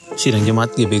Sidang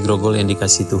Jemaat GB Grogol yang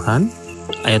dikasihi Tuhan,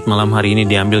 ayat malam hari ini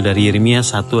diambil dari Yeremia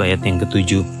 1 ayat yang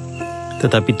ke-7.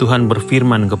 Tetapi Tuhan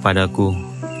berfirman kepadaku,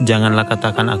 janganlah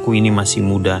katakan aku ini masih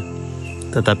muda,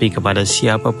 tetapi kepada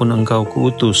siapapun engkau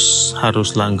kuutus,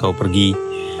 haruslah engkau pergi,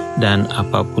 dan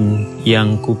apapun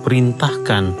yang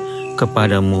kuperintahkan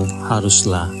kepadamu,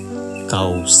 haruslah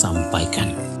kau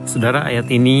sampaikan. Saudara, ayat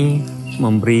ini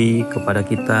memberi kepada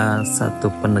kita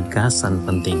satu penegasan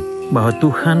penting, bahwa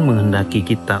Tuhan menghendaki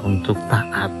kita untuk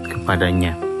taat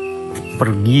kepadanya.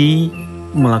 Pergi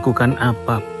melakukan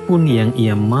apapun yang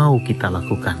Ia mau kita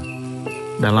lakukan.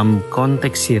 Dalam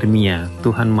konteks Yeremia,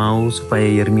 Tuhan mau supaya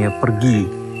Yeremia pergi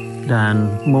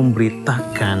dan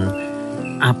memberitakan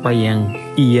apa yang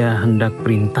Ia hendak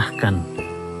perintahkan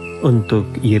untuk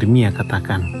Yeremia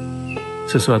katakan.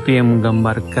 Sesuatu yang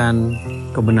menggambarkan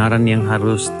kebenaran yang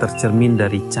harus tercermin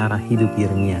dari cara hidup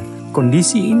Yeremia.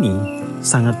 Kondisi ini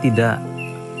sangat tidak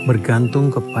bergantung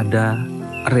kepada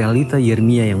realita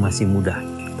Yeremia yang masih muda,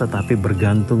 tetapi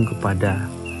bergantung kepada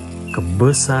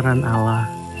kebesaran Allah,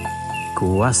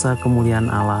 kuasa kemuliaan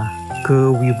Allah,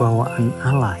 kewibawaan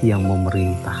Allah yang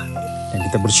memerintah. Dan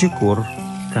kita bersyukur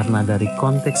karena dari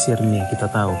konteks Yeremia kita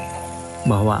tahu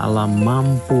bahwa Allah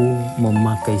mampu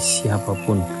memakai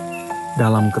siapapun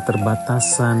dalam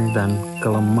keterbatasan dan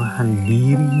kelemahan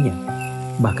dirinya,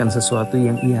 bahkan sesuatu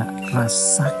yang ia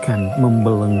rasakan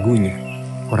membelenggunya.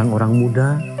 Orang-orang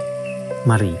muda,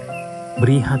 mari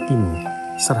beri hatimu,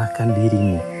 serahkan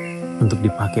dirimu untuk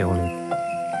dipakai oleh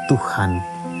Tuhan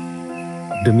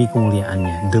demi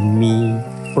kemuliaannya, demi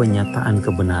penyataan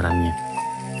kebenarannya.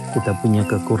 Kita punya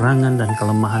kekurangan dan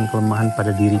kelemahan-kelemahan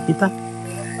pada diri kita,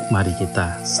 mari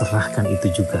kita serahkan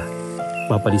itu juga.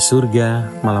 Bapa di surga,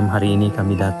 malam hari ini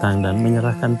kami datang dan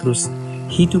menyerahkan terus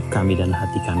hidup kami dan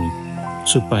hati kami,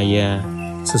 supaya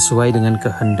sesuai dengan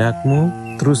kehendak-Mu,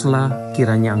 teruslah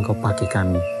kiranya Engkau pakai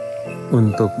kami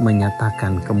untuk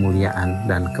menyatakan kemuliaan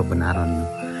dan kebenaran-Mu.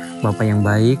 Bapa yang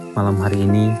baik, malam hari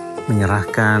ini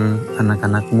menyerahkan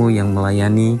anak-anak-Mu yang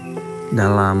melayani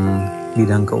dalam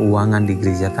bidang keuangan di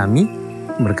gereja kami.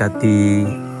 Berkati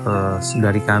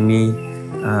saudari kami,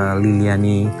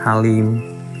 Liliani Halim,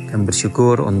 dan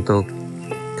bersyukur untuk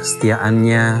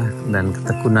kesetiaannya dan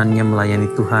ketekunannya melayani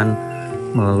Tuhan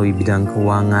melalui bidang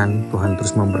keuangan. Tuhan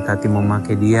terus memberkati,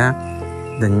 memakai dia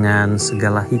dengan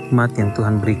segala hikmat yang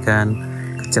Tuhan berikan,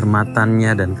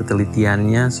 kecermatannya dan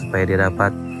ketelitiannya, supaya dia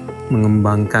dapat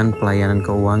mengembangkan pelayanan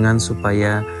keuangan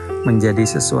supaya menjadi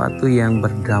sesuatu yang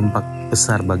berdampak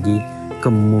besar bagi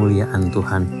kemuliaan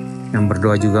Tuhan. Yang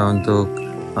berdoa juga untuk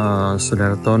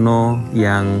Saudara Tono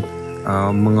yang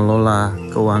mengelola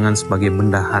keuangan sebagai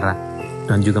bendahara,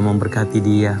 dan juga memberkati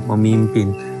dia, memimpin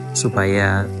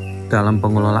supaya dalam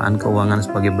pengelolaan keuangan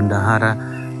sebagai bendahara,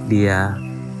 dia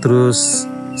terus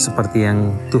seperti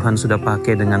yang Tuhan sudah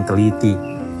pakai dengan teliti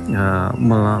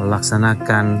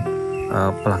melaksanakan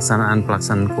pelaksanaan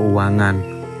keuangan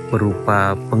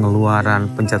berupa pengeluaran,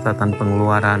 pencatatan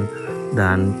pengeluaran,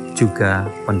 dan juga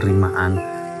penerimaan.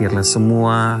 Biarlah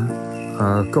semua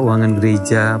keuangan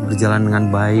gereja berjalan dengan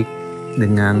baik,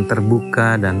 dengan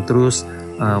terbuka, dan terus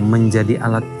menjadi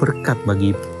alat berkat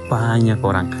bagi banyak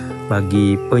orang,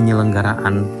 bagi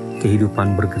penyelenggaraan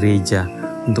kehidupan bergereja,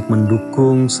 untuk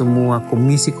mendukung semua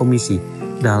komisi-komisi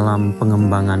dalam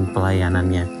pengembangan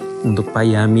pelayanannya. Untuk Pak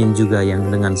Yamin juga yang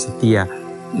dengan setia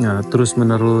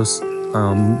terus-menerus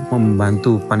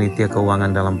membantu panitia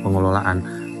keuangan dalam pengelolaan.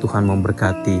 Tuhan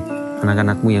memberkati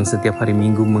anak-anak-Mu yang setiap hari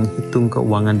Minggu menghitung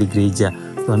keuangan di gereja.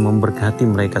 Tuhan memberkati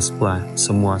mereka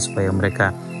semua supaya mereka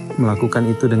melakukan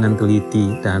itu dengan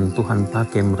teliti, dan Tuhan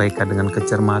pakai mereka dengan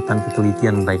kecermatan,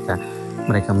 ketelitian mereka.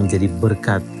 Mereka menjadi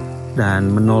berkat dan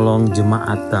menolong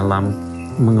jemaat dalam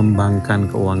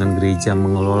mengembangkan keuangan gereja,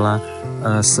 mengelola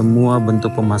semua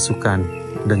bentuk pemasukan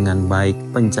dengan baik,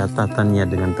 pencatatannya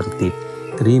dengan tertib.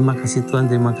 Terima kasih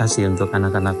Tuhan, terima kasih untuk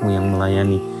anak-anak-Mu yang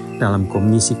melayani dalam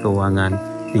komisi keuangan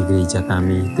di gereja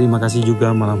kami. Terima kasih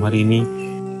juga malam hari ini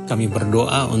kami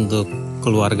berdoa untuk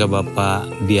keluarga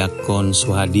Bapak Diakon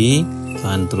Suhadi.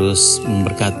 Tuhan terus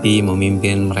memberkati,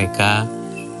 memimpin mereka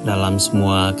dalam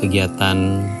semua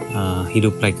kegiatan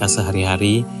hidup mereka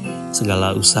sehari-hari,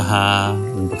 segala usaha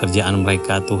dan pekerjaan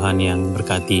mereka. Tuhan yang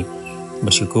berkati.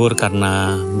 Bersyukur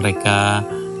karena mereka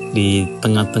di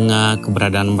tengah-tengah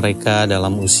keberadaan mereka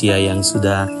dalam usia yang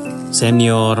sudah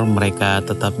senior, mereka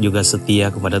tetap juga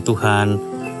setia kepada Tuhan,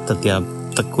 tetap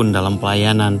tekun dalam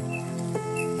pelayanan,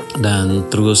 dan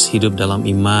terus hidup dalam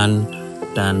iman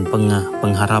dan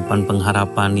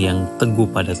pengharapan-pengharapan yang teguh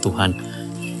pada Tuhan.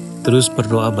 Terus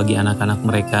berdoa bagi anak-anak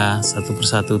mereka satu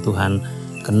persatu. Tuhan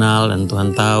kenal dan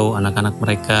Tuhan tahu anak-anak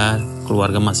mereka,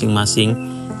 keluarga masing-masing.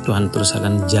 Tuhan terus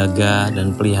akan jaga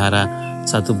dan pelihara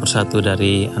satu persatu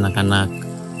dari anak-anak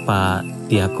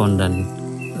Pak Diakon dan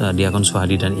Diakon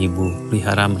Suhadi dan Ibu.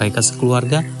 Pelihara mereka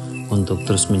sekeluarga untuk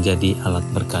terus menjadi alat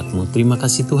berkat-Mu. Terima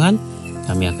kasih Tuhan.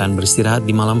 Kami akan beristirahat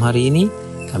di malam hari ini.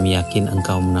 Kami yakin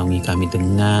Engkau menaungi kami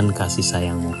dengan kasih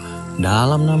sayang-Mu.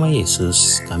 Dalam nama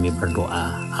Yesus kami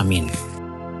berdoa. Amin.